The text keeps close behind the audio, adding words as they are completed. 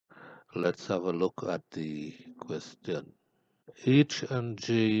Let's have a look at the question.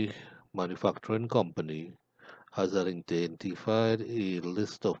 H&J Manufacturing Company has identified a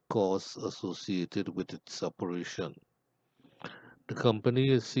list of costs associated with its operation. The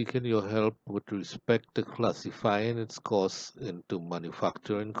company is seeking your help with respect to classifying its costs into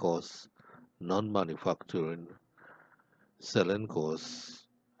manufacturing costs, non-manufacturing selling costs,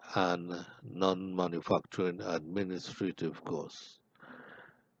 and non-manufacturing administrative costs.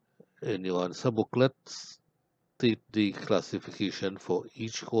 In your answer booklet, state the classification for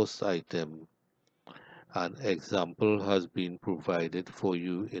each cost item. An example has been provided for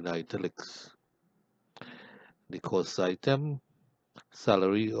you in italics. The cost item,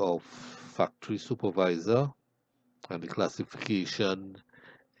 salary of factory supervisor, and the classification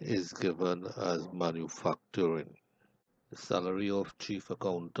is given as manufacturing. The salary of chief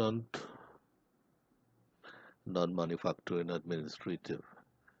accountant, non-manufacturing administrative.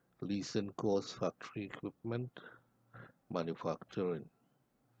 Leasing cost, factory equipment, manufacturing.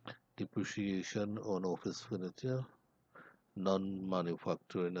 Depreciation on office furniture,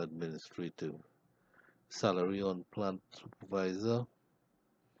 non-manufacturing administrative. Salary on plant supervisor,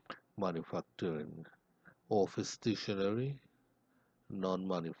 manufacturing. Office stationery,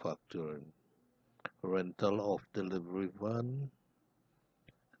 non-manufacturing. Rental of delivery van,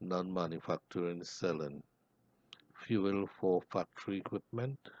 non-manufacturing selling. Fuel for factory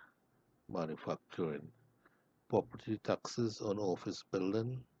equipment, manufacturing. Property taxes on office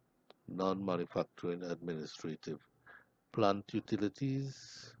building, non-manufacturing administrative. Plant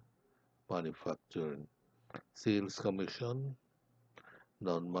utilities, manufacturing. Sales commission,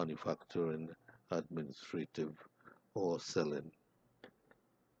 non-manufacturing administrative or selling.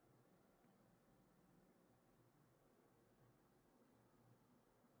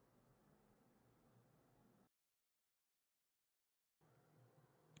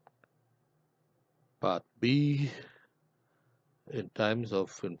 Part B. In times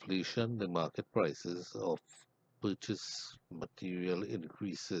of inflation, the market prices of purchase material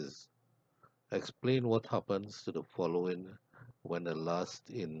increases. Explain what happens to the following when a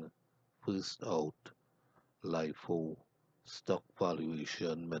last in, first out LIFO stock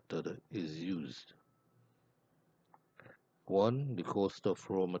valuation method is used. 1. The cost of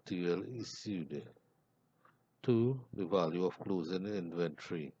raw material issued. 2. The value of closing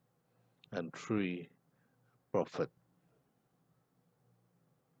inventory. And 3. Profit.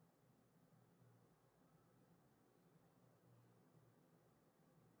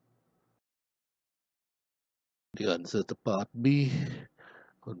 The answer to part B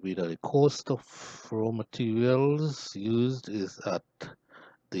would be that the cost of raw materials used is at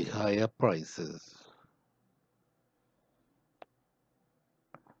the higher prices,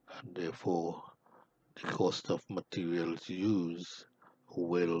 and therefore the cost of materials used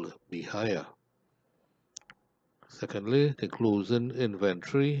will be higher. Secondly, the closing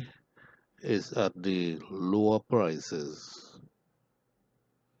inventory is at the lower prices.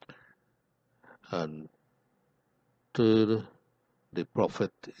 And third, the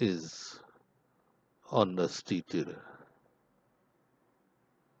profit is understated.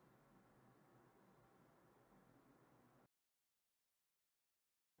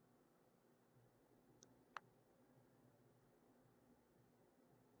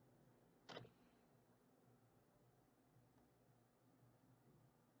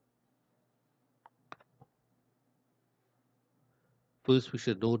 First, we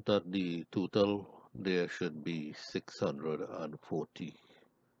should note that the total there should be 640,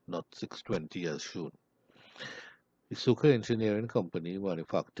 not 620 as shown. The Suka Engineering Company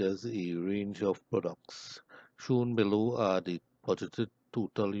manufactures a range of products. Shown below are the budgeted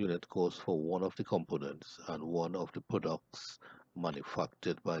total unit cost for one of the components and one of the products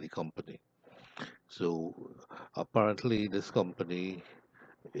manufactured by the company. So apparently this company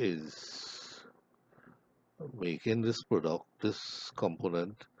is making this product, this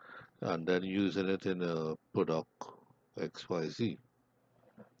component, and then using it in a product XYZ.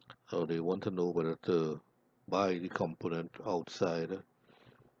 So they want to know whether to buy the component outside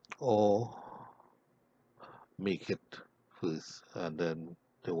or make it first, and then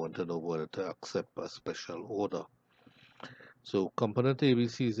they want to know whether to accept a special order. So component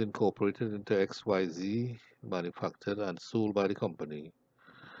ABC is incorporated into XYZ, manufactured and sold by the company.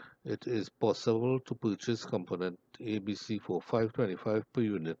 It is possible to purchase component ABC for 525 per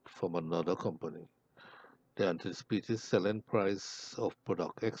unit from another company. The anticipated selling price of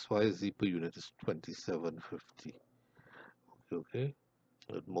product XYZ per unit is 27.50. Okay,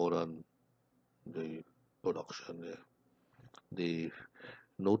 with more than the production there. The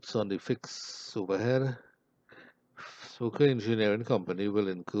notes on the fixed overhead. Soka Engineering Company will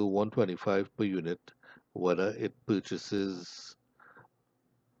incur 125 per unit whether it purchases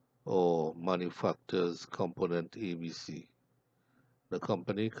or manufactures component ABC. The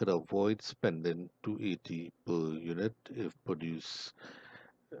company could avoid spending 280 per unit if product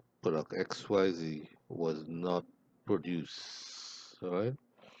XYZ was not produced. All right.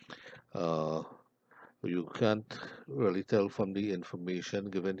 Uh, you can't really tell from the information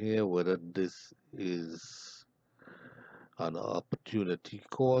given here whether this is an opportunity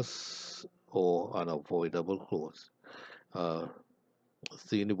cost or an avoidable cost. Uh,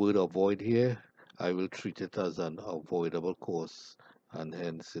 Seeing the word avoid here, I will treat it as an avoidable cost, and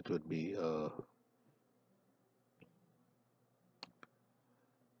hence it would be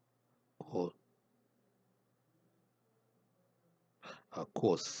co- a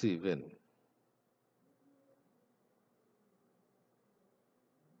cost saving.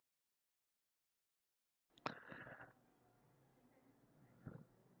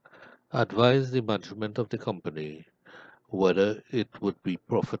 Advise the management of the company whether it would be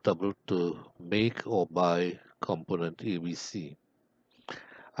profitable to make or buy component ABC.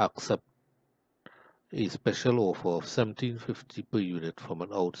 Accept a special offer of 1750 per unit from an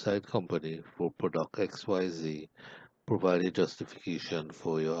outside company for product XYZ. Provide a justification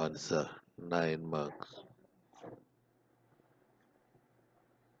for your answer. 9 marks.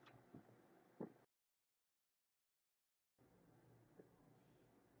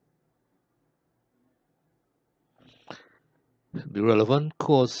 The relevant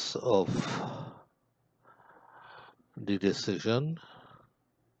cause of the decision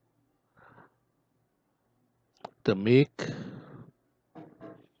to make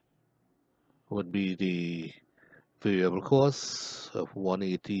would be the variable costs of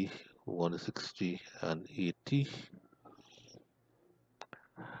 180, 160, and 80.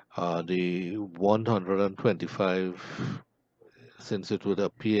 The 125, since it would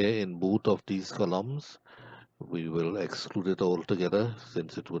appear in both of these columns, we will exclude it altogether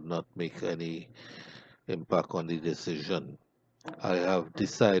since it would not make any impact on the decision. I have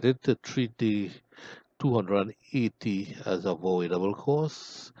decided to treat the 280 as avoidable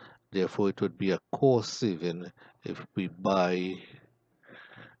costs. Therefore, it would be a cost saving if we buy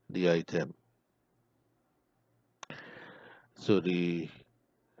the item. So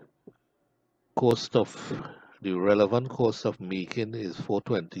cost of the relevant cost of making is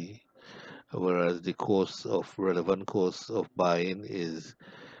 420, whereas the relevant cost of buying is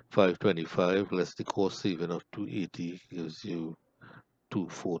 525 less the cost saving of 280 gives you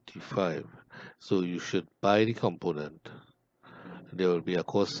 245. So you should buy the component. There will be a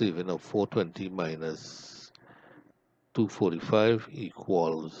cost saving of 420 minus 245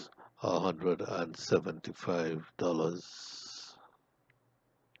 equals $175.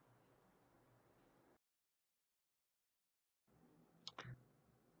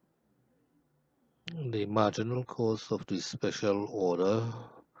 The marginal cost of the special order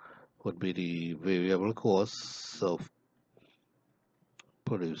would be the variable costs of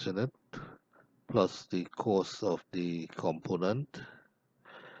producing it plus the cost of the component,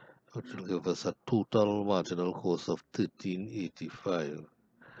 which will give us a total marginal cost of 1385.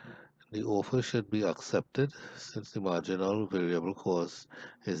 The offer should be accepted since the marginal variable cost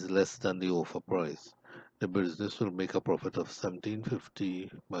is less than the offer price. The business will make a profit of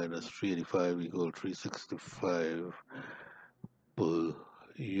 1750 minus 385 equal 365 per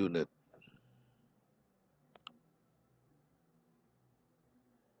unit.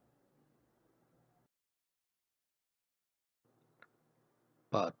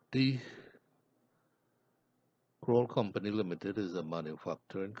 Part D. Kroll Company Limited is a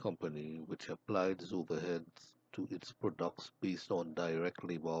manufacturing company which applies overheads to its products based on direct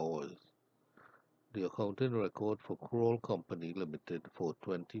labor hours. The accounting record for Kroll Company Limited for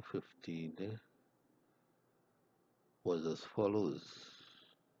 2015 was as follows.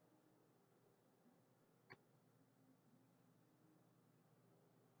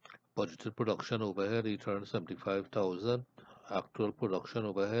 Budgeted production overhead 875,000. Actual production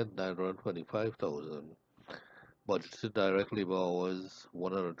overhead 925,000. Budgeted direct labor hours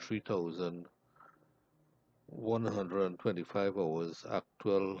 103,125 hours.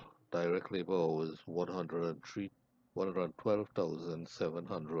 Actual direct labor hours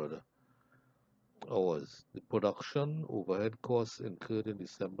 112,700 hours. The production overhead costs incurred in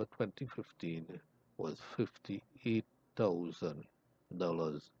December 2015 was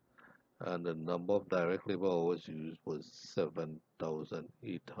 $58,000 and the number of direct labor hours used was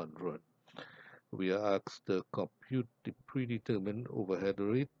 7,800. We are asked to compute the predetermined overhead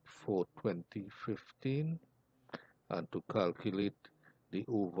rate for 2015 and to calculate the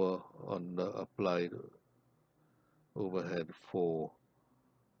over under applied overhead for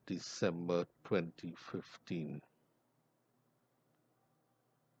December 2015.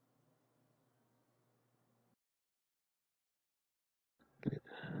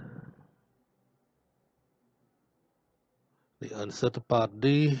 The answer to part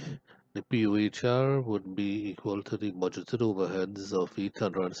D, the POHR would be equal to the budgeted overheads of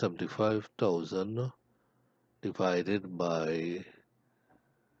 875,000 divided by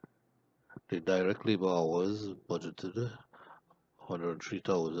the direct labor hours budgeted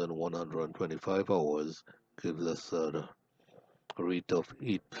 103,125 hours, gives us a rate of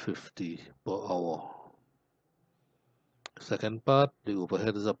 850 per hour. Second part, the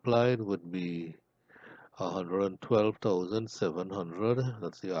overheads applied would be 112,700.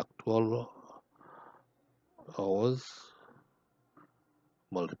 That's the actual hours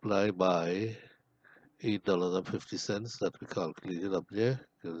multiplied by $8.50 that we calculated up there,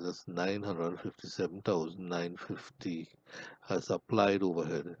 gives us 957,950 as applied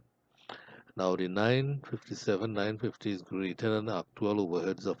overhead. Now the 950 is greater than the actual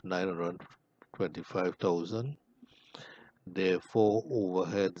overheads of 925,000. Therefore,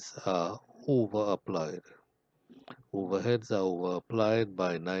 overheads are over applied. Overheads are over applied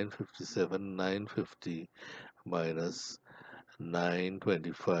by 950 minus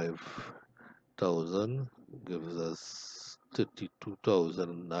 925,000 gives us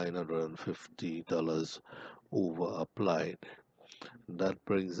 $32,950 over applied. That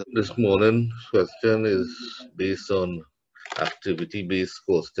brings up This morning's question is based on activity-based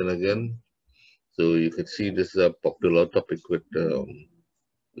costing again. So you can see this is a popular topic with your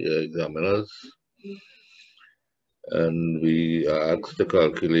examiners. And we are asked to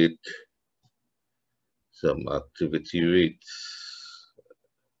calculate some activity rates.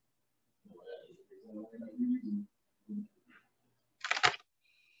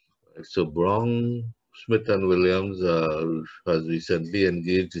 So Brown, Smith and Williams has recently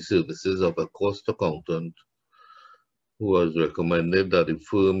engaged the services of a cost accountant who has recommended that the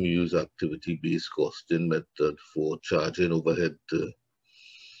firm use activity-based costing method for charging overhead to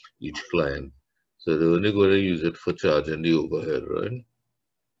each client. So they're only going to use it for charging the overhead, right?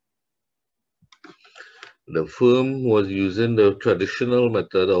 The firm was using the traditional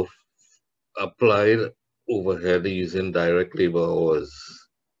method of applied overhead using direct labor hours.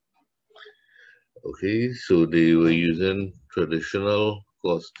 Okay, so they were using traditional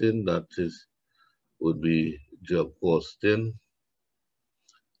costing, that is, would be job costing,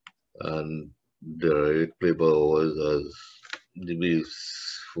 and direct labor hours as the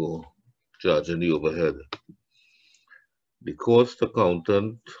base for charging the overhead. The cost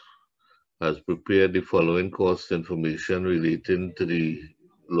accountant has prepared the following cost information relating to the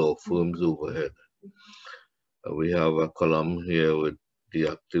law firm's overhead. We have a column here with the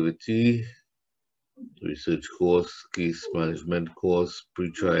activity, research costs, case management costs,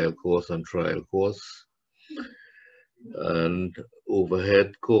 pre-trial costs, and trial costs, and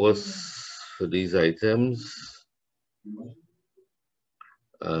overhead costs for these items,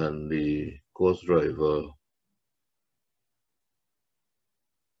 and the cost driver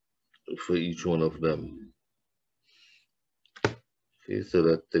for each one of them. Okay, so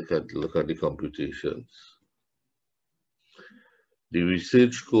let's take a look at the computations. The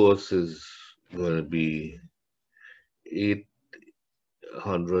research cost is going to be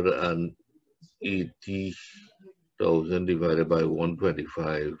 880,000 divided by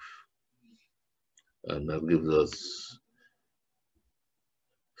 125, and that gives us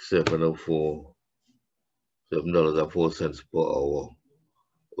 $7.04 per hour.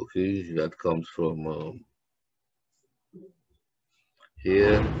 Okay, that comes from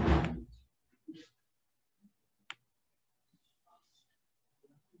here.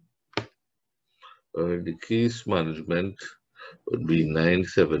 The case management would be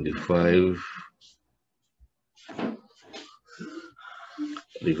 975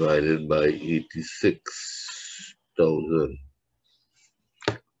 divided by 86,000.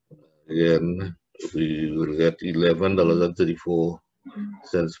 Again, we will get $11.34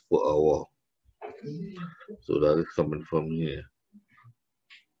 per hour. So that is coming from here.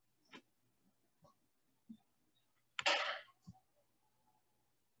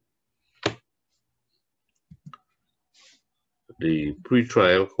 The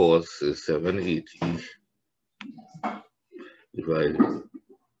pre-trial cost is 780 divided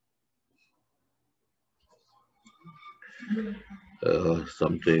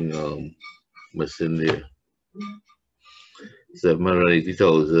something missing there.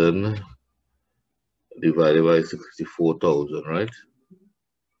 780,000 divided by 64,000, right?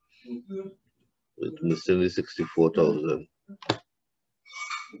 It's missing the 64,000.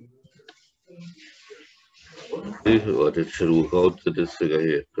 Okay, what it should work out to this figure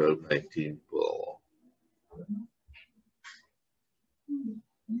here, 1219 per hour.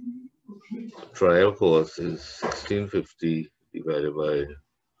 Trial cost is 1650 divided by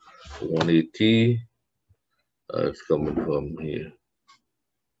 180. It's coming from here.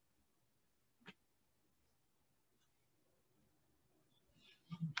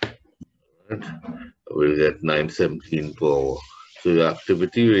 Right? We'll get 917 per hour. So the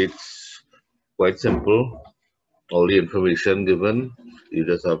activity rate's quite simple. All the information given, you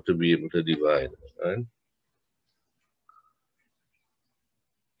just have to be able to divide, right?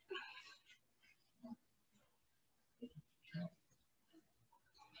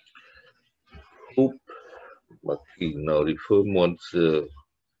 Hoop McKee. Now the firm wants to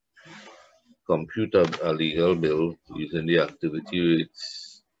compute a legal bill using the activity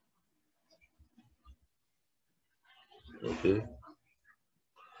rates. Okay.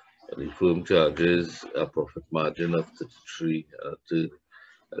 The firm charges a profit margin of 33.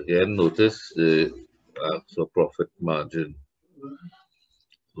 Again, notice the actual profit margin.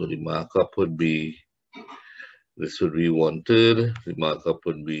 So the markup would be, this would be 1/3, the markup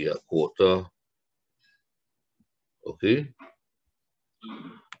would be a quarter. Okay.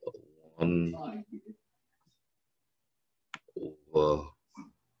 1 over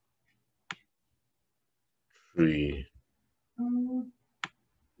 3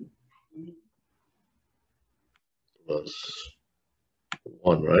 plus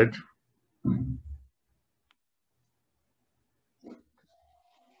 1, right?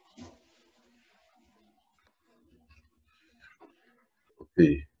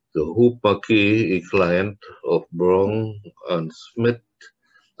 Okay. So Hoop McKay, a client of Brown and Smith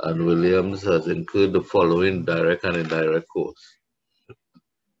and Williams, has incurred the following direct and indirect costs.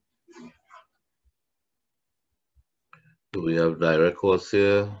 So we have direct costs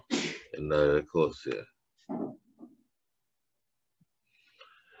here, indirect costs here.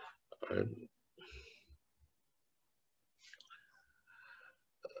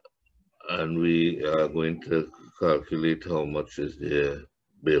 And we are going to calculate how much is their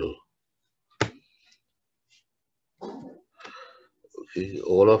bill. Okay,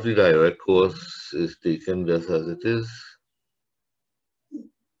 all of the direct costs is taken just as it is.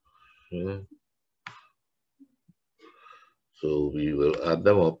 Yeah. So we will add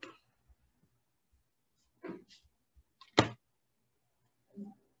them up.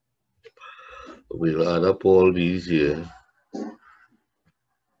 We'll add up all these here.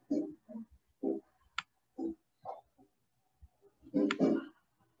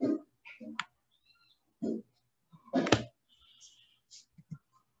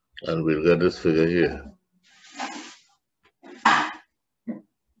 And we'll get this figure here.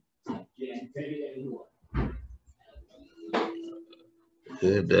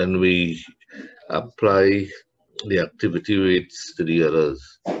 Okay, then we apply the activity rates to the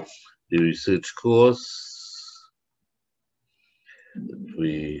others. The research course,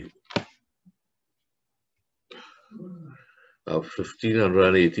 we have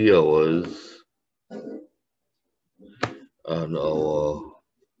 1580 hours and our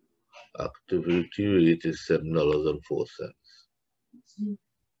activity rate is $7.04.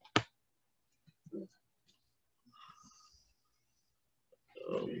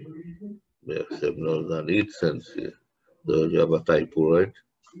 We have $7.08 here. So you have a typo, right?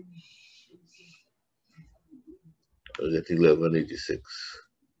 I get 1186.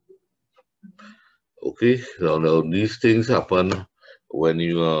 Okay, now these things happen when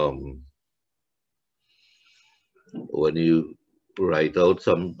you write out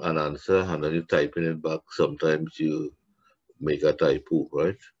an answer and then you type in it back. Sometimes you make a typo,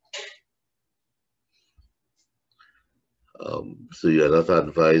 right? So you're not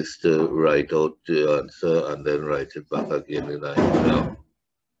advised to write out the answer and then write it back again in an exam.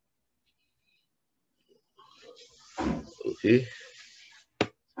 Okay.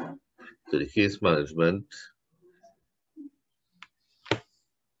 So the case management,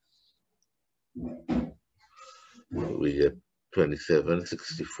 we get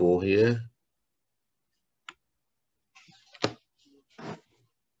 2764 here.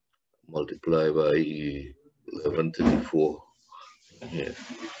 Multiply by 1134 here.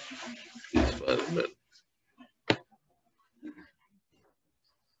 Case management.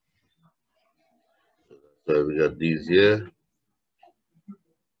 So we got these here.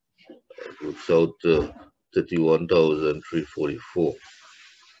 It works out to 31,344.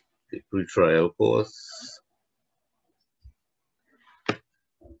 The pre-trial costs,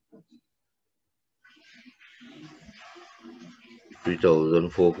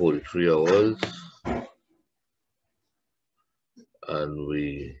 $3,443 hours, and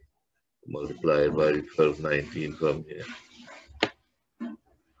we multiply multiplied by 1219 from here.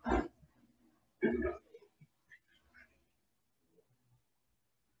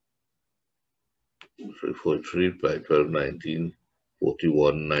 So 43 by 1219,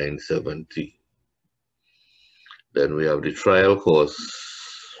 41,970. Then we have the trial costs.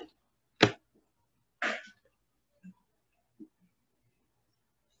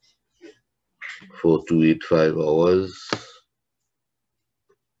 For 285 hours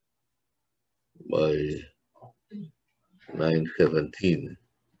by 917.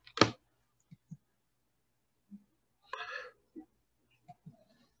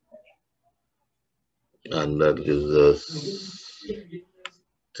 And that gives us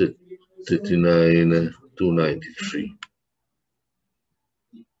 39,293.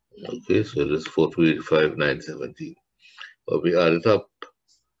 Okay, so this 4,285,917. But we add it up,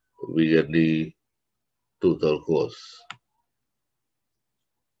 we get the total cost.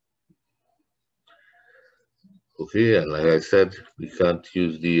 Okay, and like I said, we can't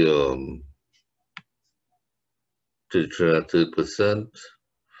use the 3%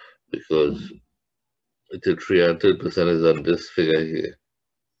 because the 3% is on this figure here.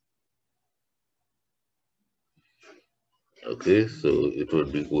 Okay, so it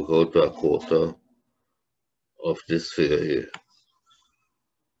would be work out to a quarter of this figure here.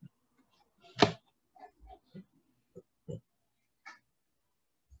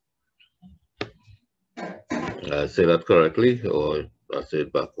 I say that correctly, or I say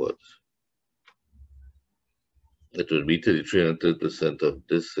it backwards? It would be 33% of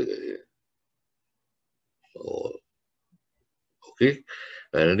this figure here. Or, okay,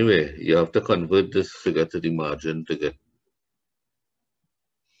 and anyway, you have to convert this figure to the margin to get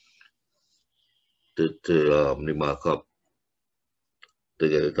the markup to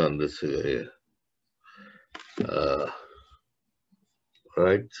get it on this figure here.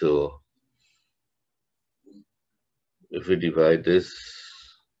 Right, so if we divide this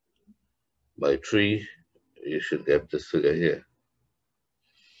by 3, you should get this figure here.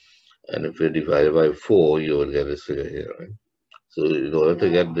 And if you divide it by 4, you will get this figure here, right? So in order to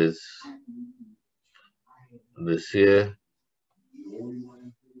get this here,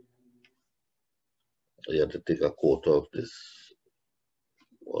 you have to take a quarter of this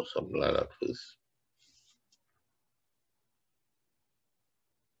or something like that first.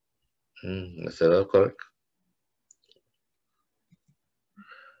 Is that correct?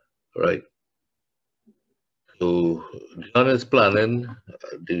 Right. So John is planning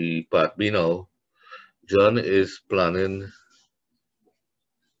the part B now. John is planning.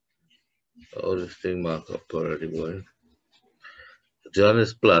 Oh, this thing markup already going. John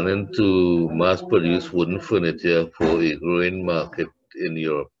is planning to mass produce wooden furniture for a growing market in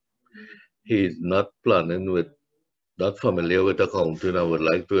Europe. He's not familiar with accounting and would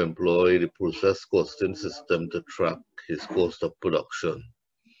like to employ the process costing system to track his cost of production.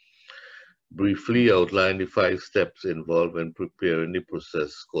 Briefly outline the 5 steps involved in preparing the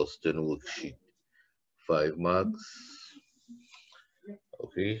process costing worksheet. 5 marks.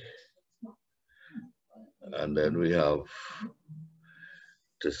 Okay. And then we have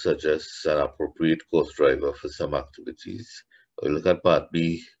to suggest an appropriate cost driver for some activities. We look at part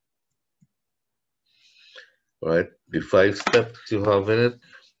B. Right, the 5 steps you have in it,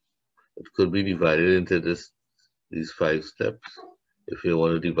 it could be divided into these 5 steps. If you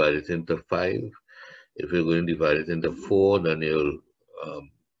want to divide it into 5, if you're going to divide it into 4, then you'll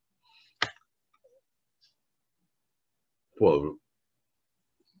probably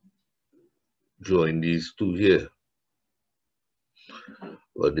join these 2 here.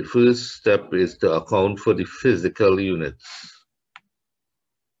 But the first step is to account for the physical units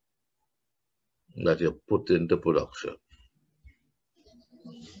that you put into production.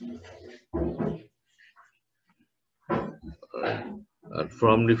 And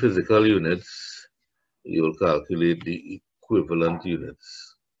from the physical units, you'll calculate the equivalent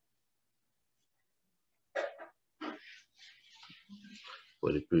units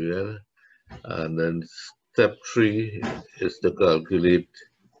for the period. And then step 3 is to calculate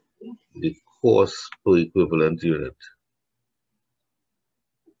the cost per equivalent unit.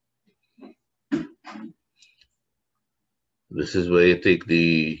 This is where you take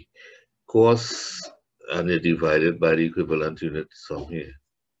the costs and you divide it by the equivalent units from here.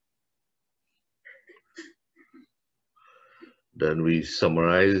 Then we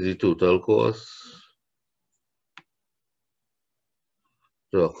summarize the total costs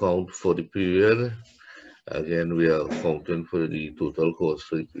to account for the period. Again, we are accounting for the total cost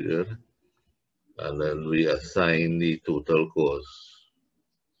for the period. And then we assign the total cost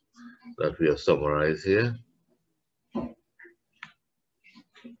that we have summarized here.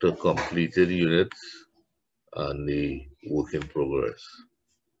 the completed units and the work in progress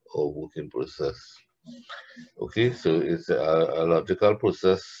or work in process. Okay, so it's a logical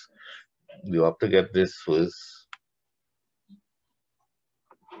process. You have to get this first,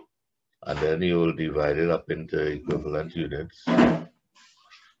 and then you will divide it up into equivalent units.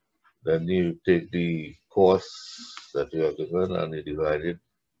 Then you take the costs that you are given and you divide it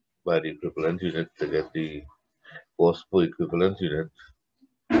by the equivalent unit to get the cost per equivalent unit.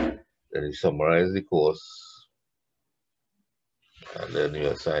 Then you summarize the costs, and then you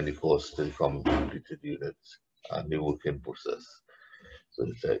assign the cost to the completed units and the working process. So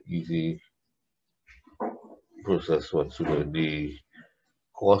it's an easy process once you know the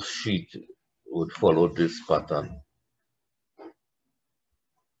cost sheet would follow this pattern,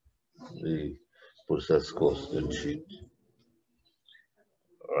 the process costing sheet.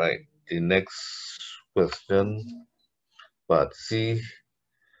 All right, the next question, part C,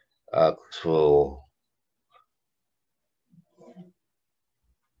 asks for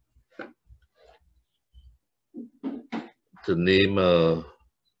to name a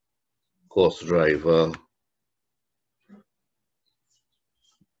cost driver,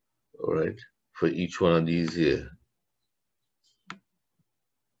 all right, for each one of these here.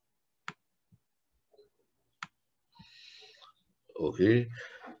 Okay,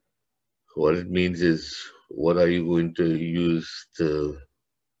 what it means is what are you going to use to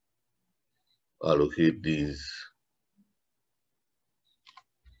allocate these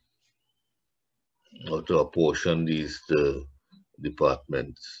or to apportion these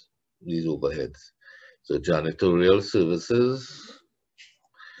departments, these overheads. So janitorial services,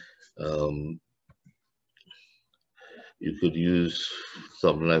 um, you could use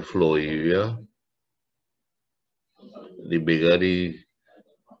something like floor area. The bigger the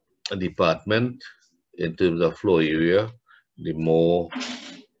department in terms of floor area, the more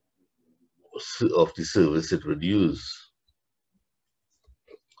of the service it would use.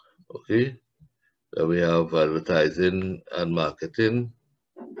 Okay, then we have advertising and marketing.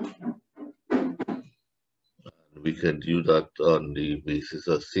 We can do that on the basis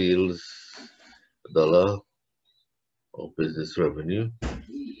of sales dollar or business revenue.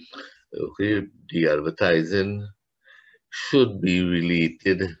 Okay, the advertising should be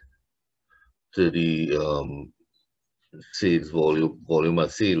related to the sales volume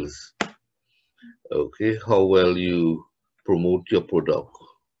of sales. Okay, how well you promote your product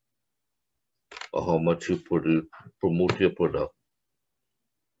or how much you promote your product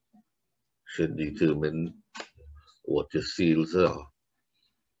should determine what your sales are.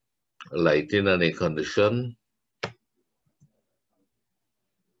 Lighting and air condition.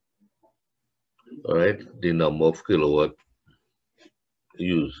 All right, the number of kilowatt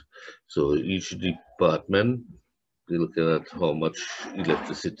used. So each department, we're looking at how much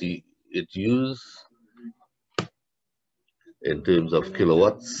electricity it uses in terms of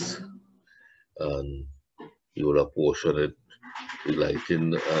kilowatts, and you will apportion it to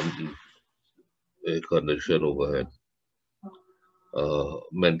lighting and air condition overhead.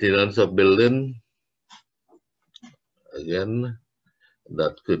 Maintenance of building, again,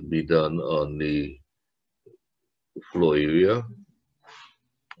 that could be done on the floor area,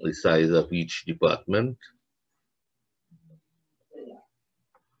 the size of each department.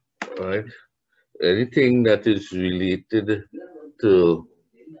 Right? Anything that is related to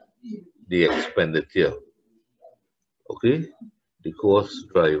the expenditure. Okay? The cost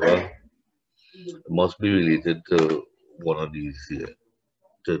driver must be related to one of these here.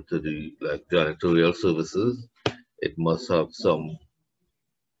 To the like janitorial services, it must have some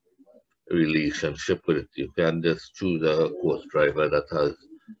relationship with it. You can't just choose a course driver that has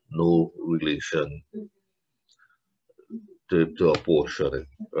no relation to a portion,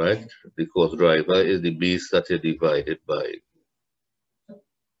 right? The course driver is the base that you're divided by.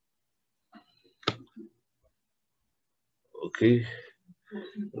 Okay,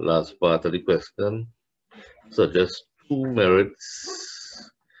 last part of the question. Suggest two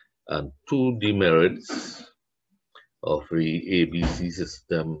merits and two demerits of the ABC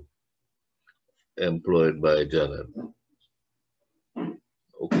system employed by Janet.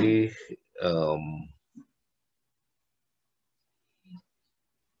 Okay,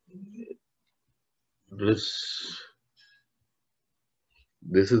 this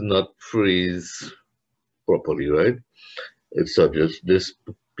is not phrased properly, right? It suggests this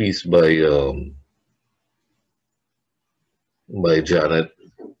piece by Janet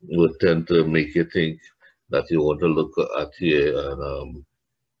would tend to make you think that you want to look at here and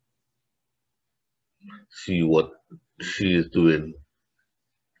see what she is doing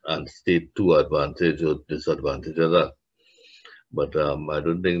and state to advantage or disadvantage of that. But I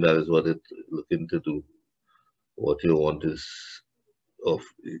don't think that is what it's looking to do. What you want is of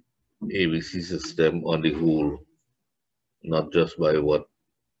ABC system on the whole, not just by what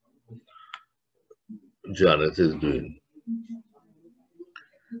Janet is doing.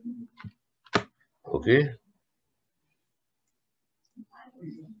 Okay.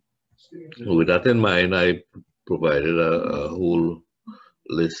 With that in mind, I provided a whole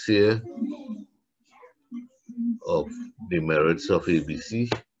list here of the merits of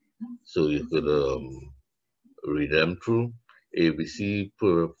ABC, so you could read them through. ABC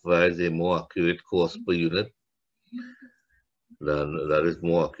provides a more accurate cost per unit that is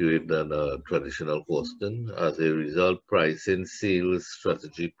more accurate than traditional costing. As a result, pricing, sales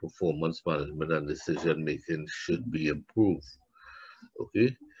strategy, performance management, and decision making should be improved.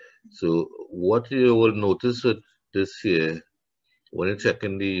 Okay, so what you will notice with this here, when you're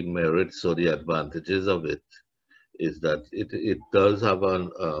checking the merits or the advantages of it, is that it does have an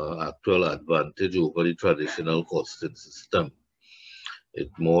actual advantage over the traditional costing system.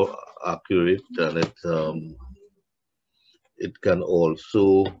 It's more accurate and it can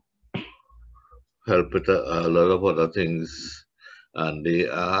also help with a lot of other things. And they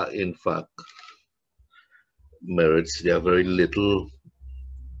are, in fact, merits. There are very little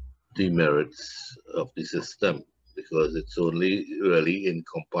demerits of the system because it's only really in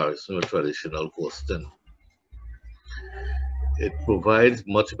comparison with traditional costing. It provides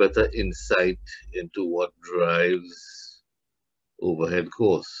much better insight into what drives overhead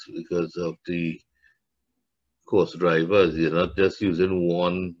costs because of the cost drivers. You're not just using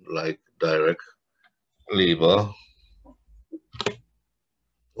one like direct labor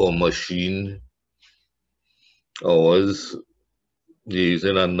or machine hours. You're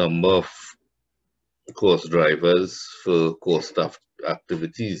using a number of cost drivers for cost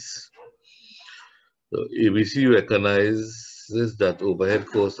activities. So ABC recognizes that overhead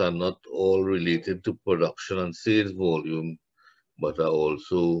costs are not all related to production and sales volume, but are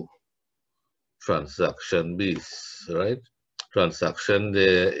also transaction based, right? Transaction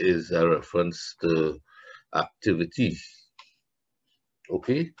there is a reference to activity.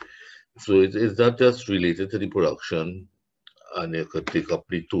 Okay, so it's not just related to the production, and you could take up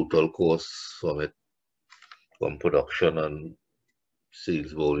the total costs from it, from production and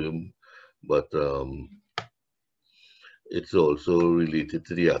sales volume, but it's also related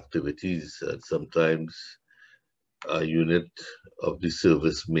to the activities. And sometimes a unit of the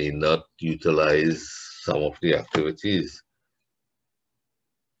service may not utilize some of the activities.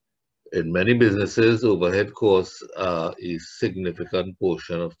 In many businesses, overhead costs are a significant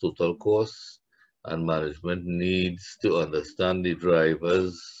portion of total costs, and management needs to understand the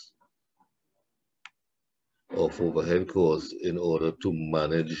drivers of overhead costs in order to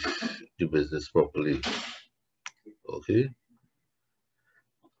manage the business properly. Okay,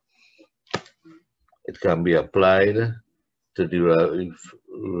 it can be applied to derive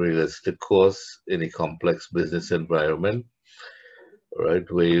realistic costs in a complex business environment, right?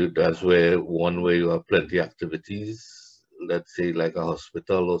 That's where one way you have plenty activities, let's say like a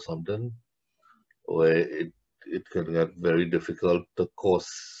hospital or something, where it can get very difficult to cost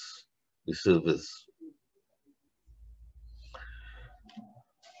the service.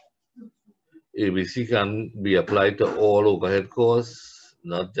 ABC can be applied to all overhead costs,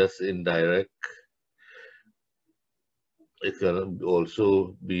 not just indirect. It can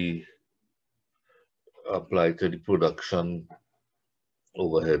also be applied to the production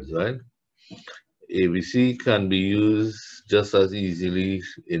overheads, right? ABC can be used just as easily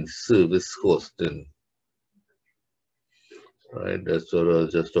in service costing, right? That's what I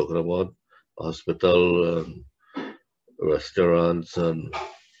was just talking about. Hospital, restaurants, and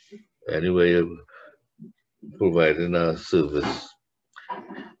anyway, providing a service,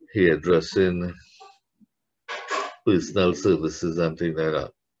 hairdressing, personal services, and things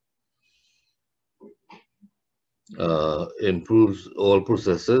like that. Improves all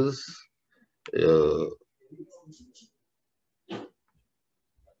processes. Uh,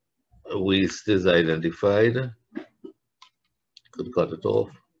 Waste is identified. Could cut it off.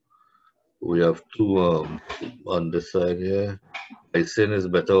 We have two on this side here. Pricing is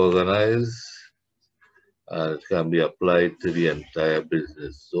better organized and it can be applied to the entire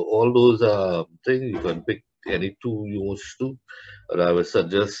business. So all those things you can pick any two you wish to, but I would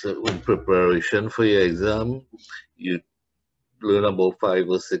suggest in preparation for your exam, you learn about 5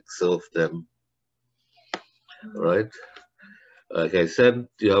 or 6 of them, right? Like I said,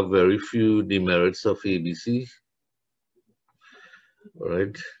 you have very few demerits of ABC,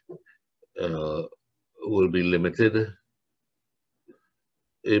 right? Uh, will be limited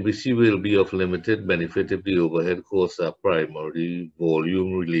ABC will be of limited benefit if the overhead costs are primarily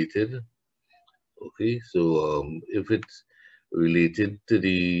volume related. Okay, so if it's related to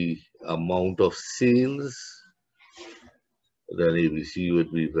the amount of sales, then ABC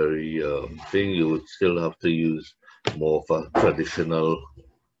would be very thing. You would still have to use more of a traditional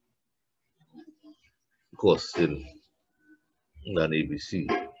costing than ABC.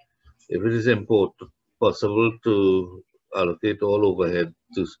 If it is important, possible to allocate all overhead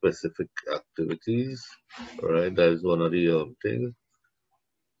to specific activities, right? That is one of the things.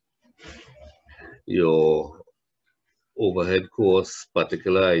 Your overhead costs,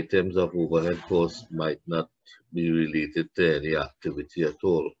 particular items of overhead costs might not be related to any activity at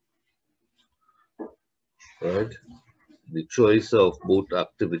all, right? The choice of both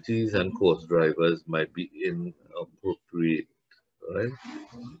activities and cost drivers might be inappropriate, right?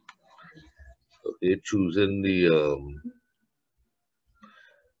 Okay, choosing the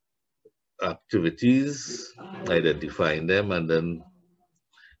activities, identifying them, and then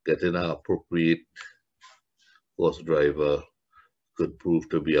getting an appropriate cost driver could prove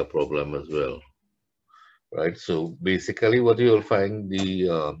to be a problem as well, right? So basically, what you'll find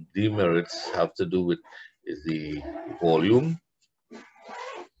the demerits have to do with is the volume,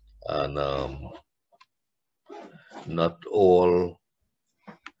 and not all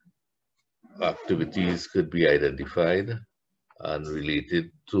activities could be identified and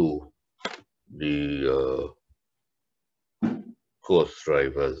related to the cost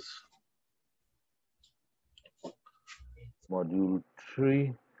drivers. Module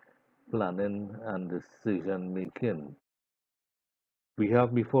 3, Planning and Decision Making. We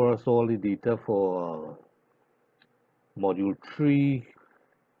have before us all the data for Module 3,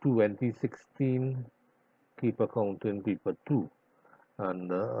 2016, Keep Accounting Paper 2.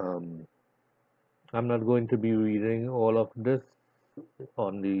 And I'm not going to be reading all of this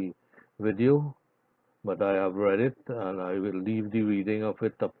on the video, but I have read it and I will leave the reading of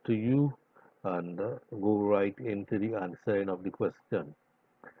it up to you and go right into the answering of the question.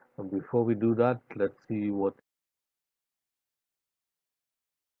 And before we do that, let's see what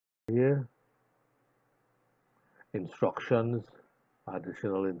here. Instructions,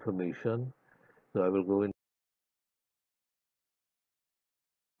 additional information. So I will go in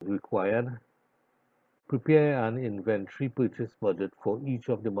required. Prepare an inventory purchase budget for each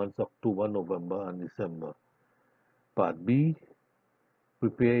of the months October, November, and December. Part B,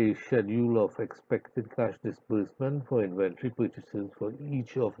 prepare a schedule of expected cash disbursement for inventory purchases for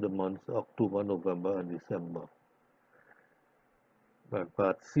each of the months October, November, and December. And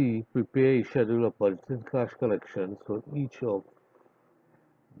Part C, prepare a schedule of budgeted cash collections for each of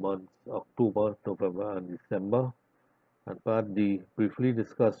months October, November, and December. And Part D, briefly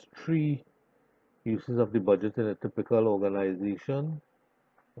discuss three uses of the budget in a typical organization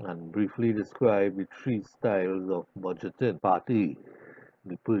and briefly describe the three styles of budgeting. Part A,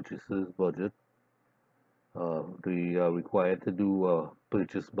 the purchases budget. We are required to do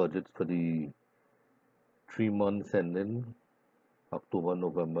purchase budgets for the 3 months ending October,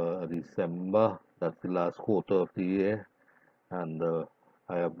 November, December. That's the last quarter of the year. And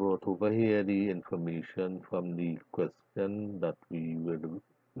I have brought over here the information from the question that we will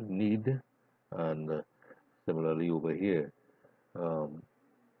need. And similarly over here. Um,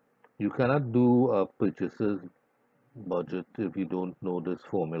 you cannot do a purchases budget if you don't know this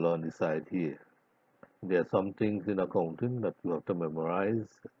formula on the side here. There are some things in accounting that you have to memorize.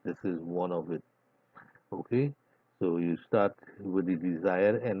 This is one of it. Okay, so you start with the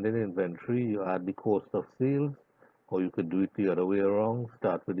desired ending inventory, you add the cost of sales, or you could do it the other way around.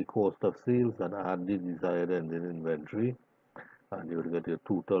 Start with the cost of sales and add the desired ending inventory, and you will get your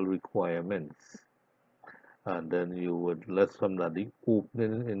total requirements. And then you would less from that the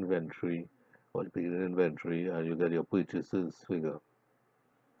opening inventory or the beginning inventory, and you get your purchases figure,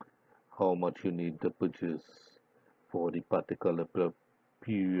 how much you need to purchase for the particular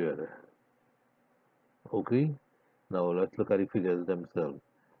period. Okay, now let's look at the figures themselves.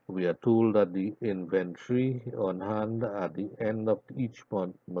 We are told that the inventory on hand at the end of each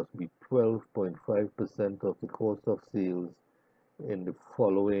month must be 12.5% of the cost of sales in the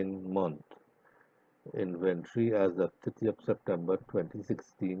following month. Inventory as of 30th September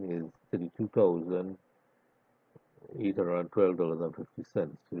 2016 is $32,812.50. So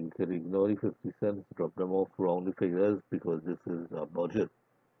you can ignore the 50 cents, drop them off, round the figures because this is a budget.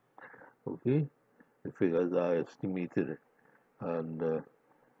 Okay, the figures are estimated. And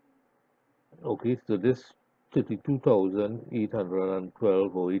okay, so this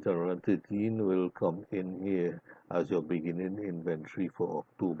 32,812 or 813 will come in here as your beginning inventory for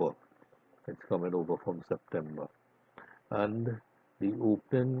October. It's coming over from September. And The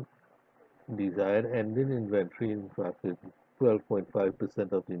open desired ending inventory, in fact, is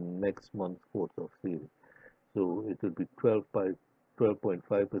 12.5% of the next month's cost of sales. So it would be 12.5%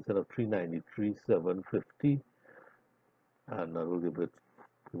 of 393,750, and that will give us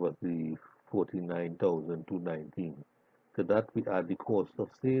the 49,219. To that we add the cost of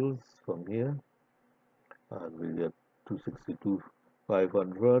sales from here, and we get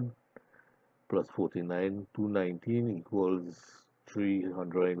 262,500 plus 49,219 equals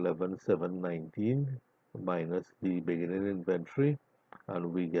 311,719 minus the beginning inventory,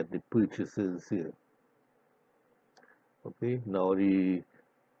 and we get the purchases here. Okay, now the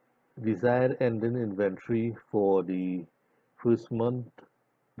desired ending inventory for the first month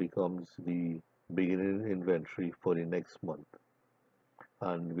becomes the beginning inventory for the next month.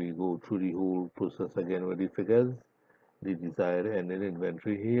 And we go through the whole process again with the figures. The desired ending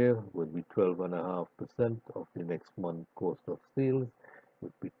inventory here would be 12.5% of the next month cost of sales,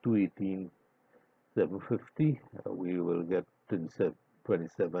 would be 218,750. We will get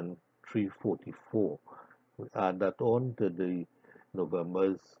 27,344. We add that on to the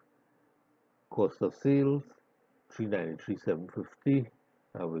November's cost of sales, 393,750,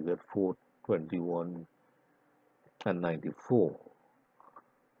 and we get 421 and 94.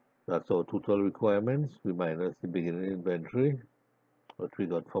 That's our total requirements. We minus the beginning inventory, what we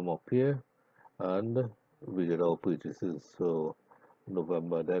got from up here, and we get our purchases. So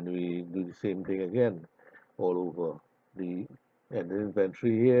November, then we do the same thing again all over. The ending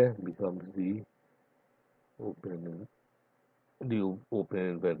inventory here becomes open the open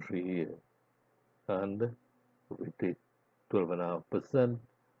inventory here, and we take 12.5%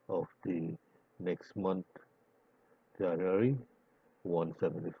 of the next month, January,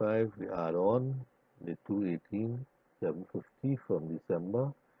 175. We add on the 218,750 from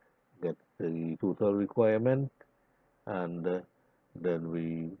December, get the total requirement, and then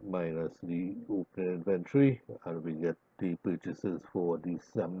we minus the open inventory, and we get the purchases for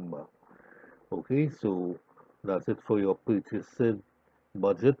December. Okay, so that's it for your purchasing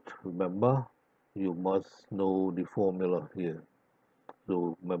budget. Remember, you must know the formula here.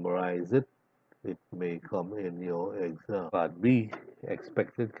 So memorize it. It may come in your exam. Part B,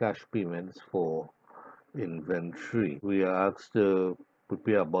 expected cash payments for inventory. We are asked to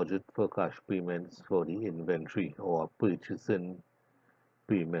prepare a budget for cash payments for the inventory or purchasing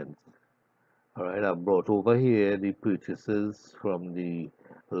payments. Alright, I've brought over here the purchases from the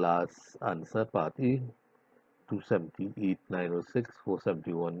last answer, part A, 278,906,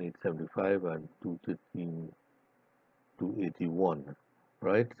 471,875, and 213,281.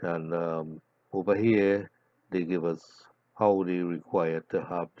 Right, and over here they give us how they require to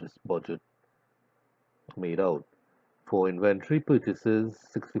have this budget made out. For inventory purchases,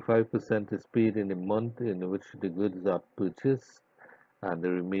 65% is paid in the month in which the goods are purchased, and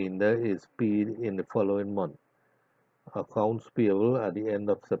the remainder is paid in the following month. Accounts payable at the end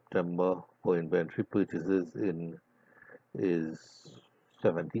of September for inventory purchases is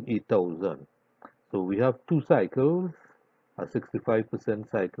 78,000. So we have two cycles, a 65%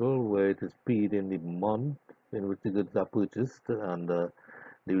 cycle where it is paid in the month in which the goods are purchased, and the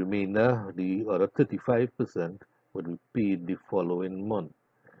remainder, the other 35%, would be paid the following month.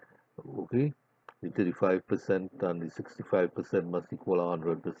 Okay, the 35% and the 65% must equal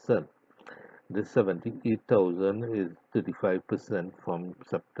 100%. This 78,000 is 35% from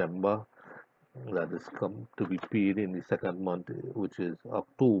September, that is come to be paid in the second month, which is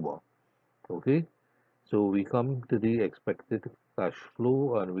October. Okay, so we come to the expected cash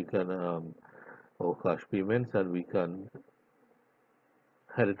flow, and we can or cash payments, and we can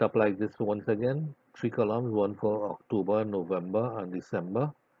head it up like this once again. Three columns, one for October, November, and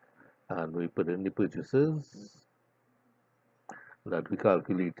December, and we put in the purchases that we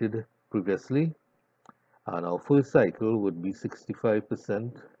calculated previously, and our first cycle would be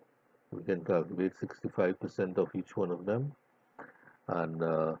 65%. We can calculate 65% of each one of them, and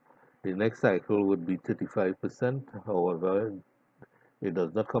the next cycle would be 35%. However, it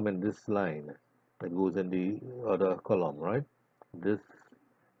does not come in this line, it goes in the other column, right? This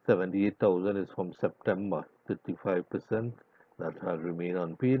 78,000 is from September, 35% that has remained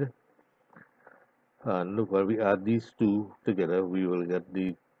unpaid. And look, when we add these two together, we will get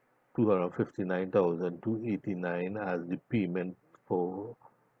the 259,289 as the payment for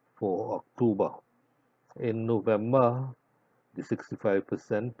October. In November, the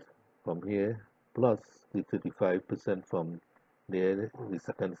 65% from here plus the 35% from there, the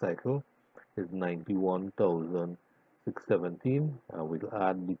second cycle, is 91,617, and we'll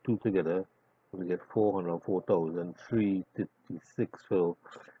add the two together, we get 404,356 for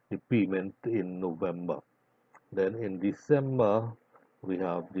the payment in November. Then in December, we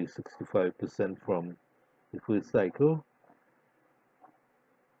have the 65% from the first cycle,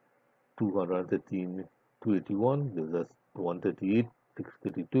 213, 281 gives us 138,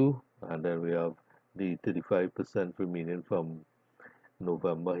 632, and then we have the 35% remaining from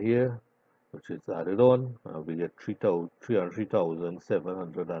November here, which is added on. We get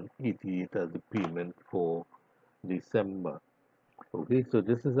 303,788 as the payment for December. Okay, so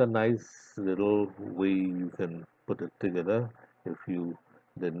this is a nice little way you can put it together if you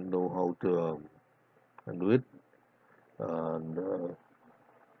didn't know how to do it. And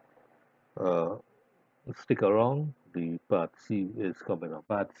stick around, the part C is coming up.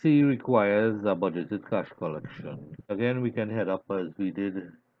 Part C requires a budgeted cash collection. Again, we can head up as we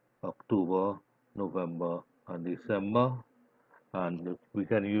did October, November, and December, and we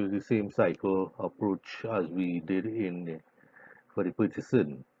can use the same cycle approach as we did in for the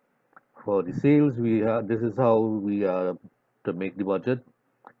purchasing. For the sales, we have this is how we are to make the budget.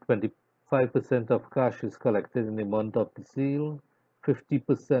 25% of cash is collected in the month of the sale,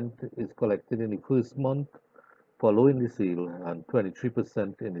 50% is collected in the first month following the sale, and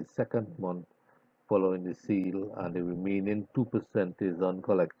 23% in the second month following the sale, and the remaining 2% is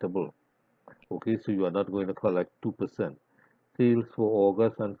uncollectible. Okay, so you are not going to collect 2%. Sales for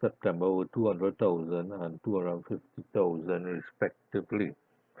August and September were 200,000 and 250,000 respectively.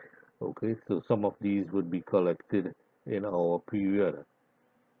 Okay, so some of these would be collected in our period,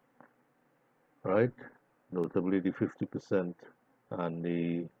 right? Notably the 50% and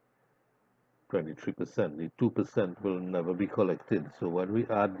the 23%. The 2% will never be collected. So when we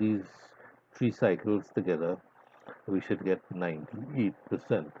add these three cycles together, we should get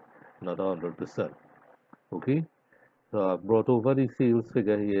 98%, not 100%. Okay, so I've brought over the sales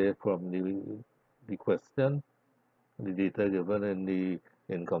figure here from the question, the data given in the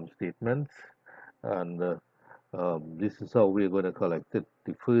income statements, and this is how we're going to collect it.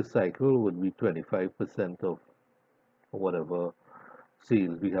 The first cycle would be 25% of whatever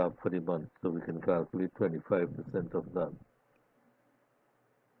sales we have for the month. So we can calculate 25% of that.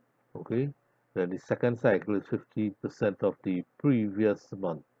 Okay. Then the second cycle is 50% of the previous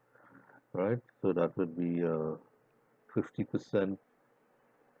month, right? So that would be 50%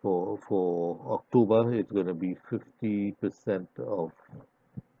 for October. It's going to be 50% of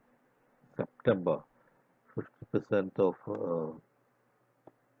September, 50% of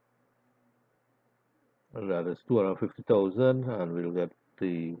that is 250,000, and we'll get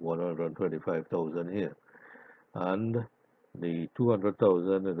the 125,000 here. And the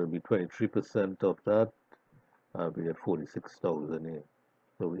 200,000, it will be 23% of that, we get 46,000 here.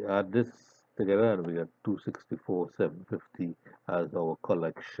 So we add this together and we get 264,750 as our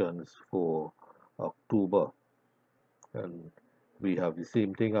collections for October. And we have the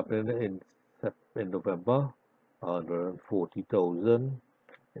same thing happening in November. 140,000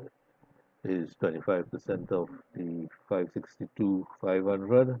 is 25% of the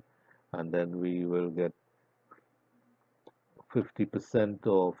 562,500, and then we will get 50%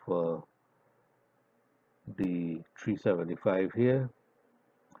 of the 375 here,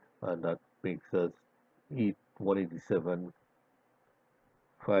 and that makes us 187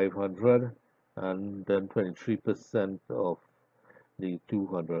 500, and then 23% of the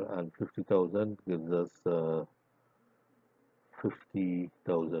 250,000 gives us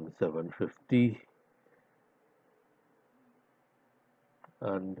 50,750,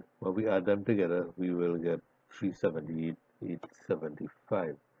 and when we add them together we will get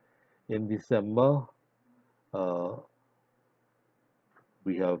 378,875. In December,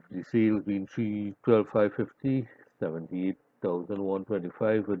 we have the sales being 312,550,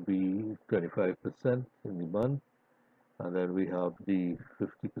 78,125 would be 25% in the month, and then we have the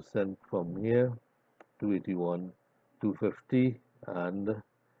 50% from here, 281,250, and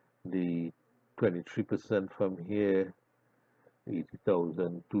the 23% from here,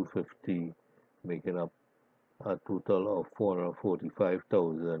 80,250, making up a total of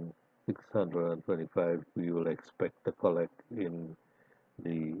 445,625 we will expect to collect in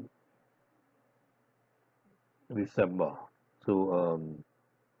the December. So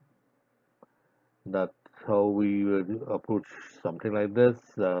that's how we will approach something like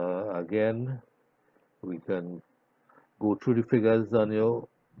this. Again, we can go through the figures on your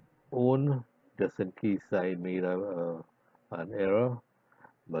own, just in case I made an error.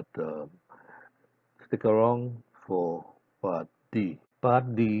 But stick around for part D.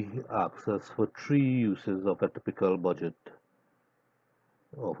 Part D asks us for three uses of a typical budget,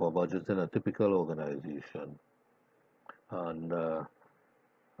 of a budget in a typical organization. And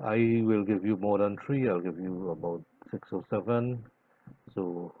I will give you more than three, I'll give you about 6 or 7.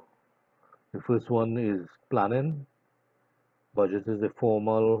 So the first one is planning. Budget is the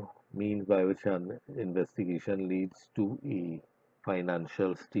formal means by which an investigation leads to a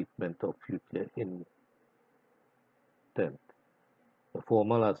financial statement of future intent. The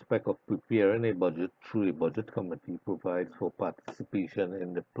formal aspect of preparing a budget through a budget committee provides for participation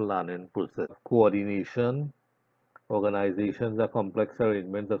in the planning process. Coordination. Organizations are complex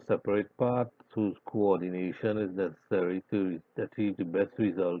arrangements of separate parts whose coordination is necessary to achieve the best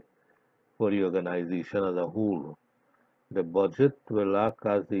result for the organization as a whole. The budget will act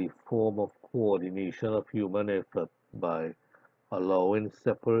as a form of coordination of human effort by allowing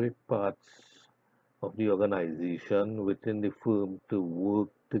separate parts of the organization within the firm to work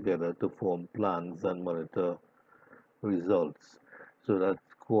together to form plans and monitor results. So that's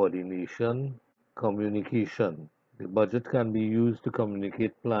coordination. Communication. The budget can be used to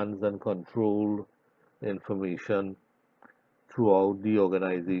communicate plans and control information throughout the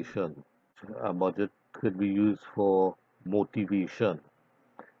organization. A budget could be used for motivation.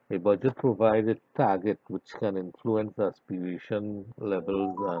 A budget provides a target which can influence aspiration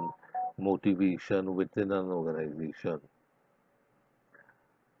levels and motivation within an organization.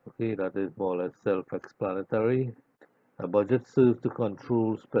 Okay, that is more or less self-explanatory. A budget serves to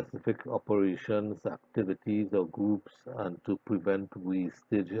control specific operations, activities, or groups and to prevent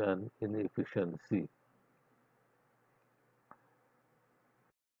wastage and inefficiency.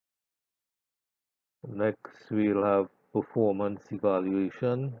 Next, we'll have performance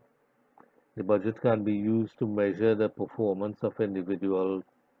evaluation. The budget can be used to measure the performance of individuals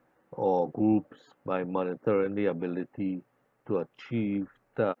or groups by monitoring the ability to achieve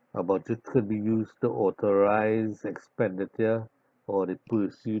tasks. A budget could be used to authorize expenditure or the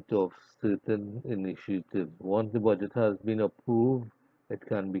pursuit of certain initiatives. Once the budget has been approved, it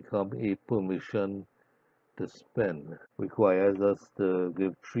can become a permission to spend. Requires us to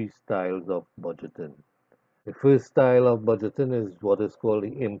give three styles of budgeting. The first style of budgeting is what is called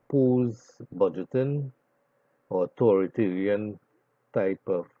the imposed budgeting or authoritarian type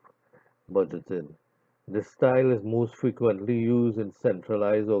of budgeting. This style is most frequently used in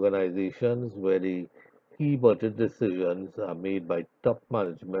centralized organizations where the key budget decisions are made by top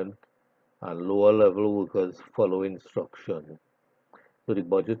management and lower level workers follow instructions. So the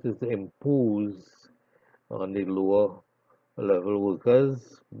budget is imposed on the lower level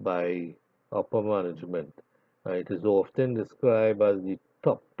workers by upper management. It is often described as the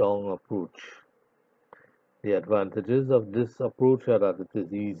top-down approach. The advantages of this approach are that it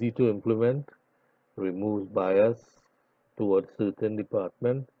is easy to implement, removes bias towards certain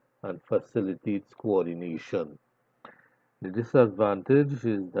departments, and facilitates coordination. The disadvantage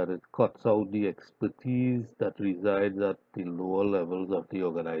is that it cuts out the expertise that resides at the lower levels of the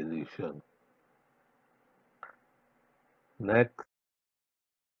organization. Next,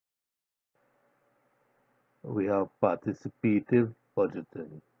 we have participative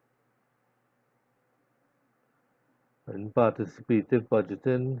budgeting. In participative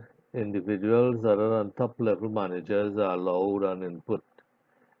budgeting, individuals other than top-level managers are allowed an input.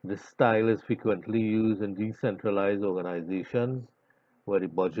 This style is frequently used in decentralized organizations where the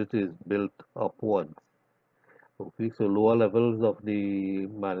budget is built upwards. Okay, so lower levels of the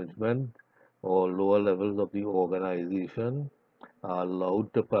management or lower levels of the organization are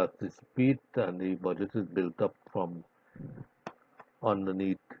allowed to participate and the budget is built up from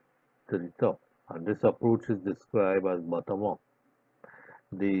underneath to the top. And this approach is described as bottom-up.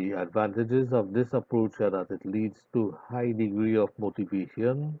 The advantages of this approach are that it leads to high degree of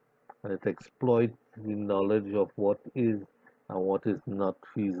motivation and it exploits the knowledge of what is and what is not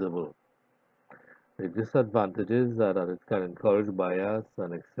feasible. The disadvantages are that it can encourage bias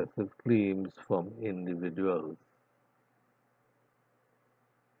and excessive claims from individuals.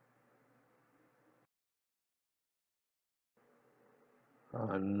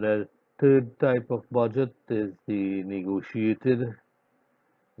 And the third type of budget is the negotiated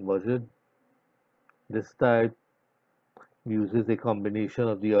budget. This type uses a combination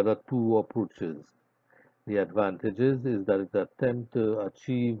of the other two approaches. The advantages is that it attempts to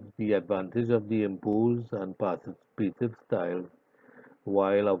achieve the advantage of the imposed and participative styles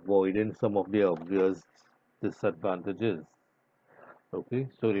while avoiding some of the obvious disadvantages. Okay,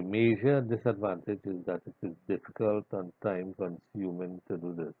 so the major disadvantage is that it is difficult and time consuming to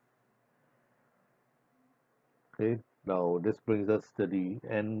do this. Okay, now this brings us to the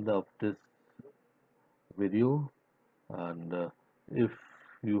end of this video, and if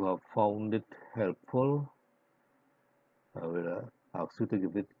you have found it helpful, I will ask you to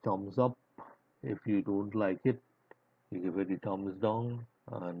give it thumbs up. If you don't like it, you give it a thumbs down,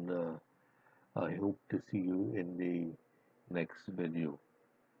 and I hope to see you in the next video.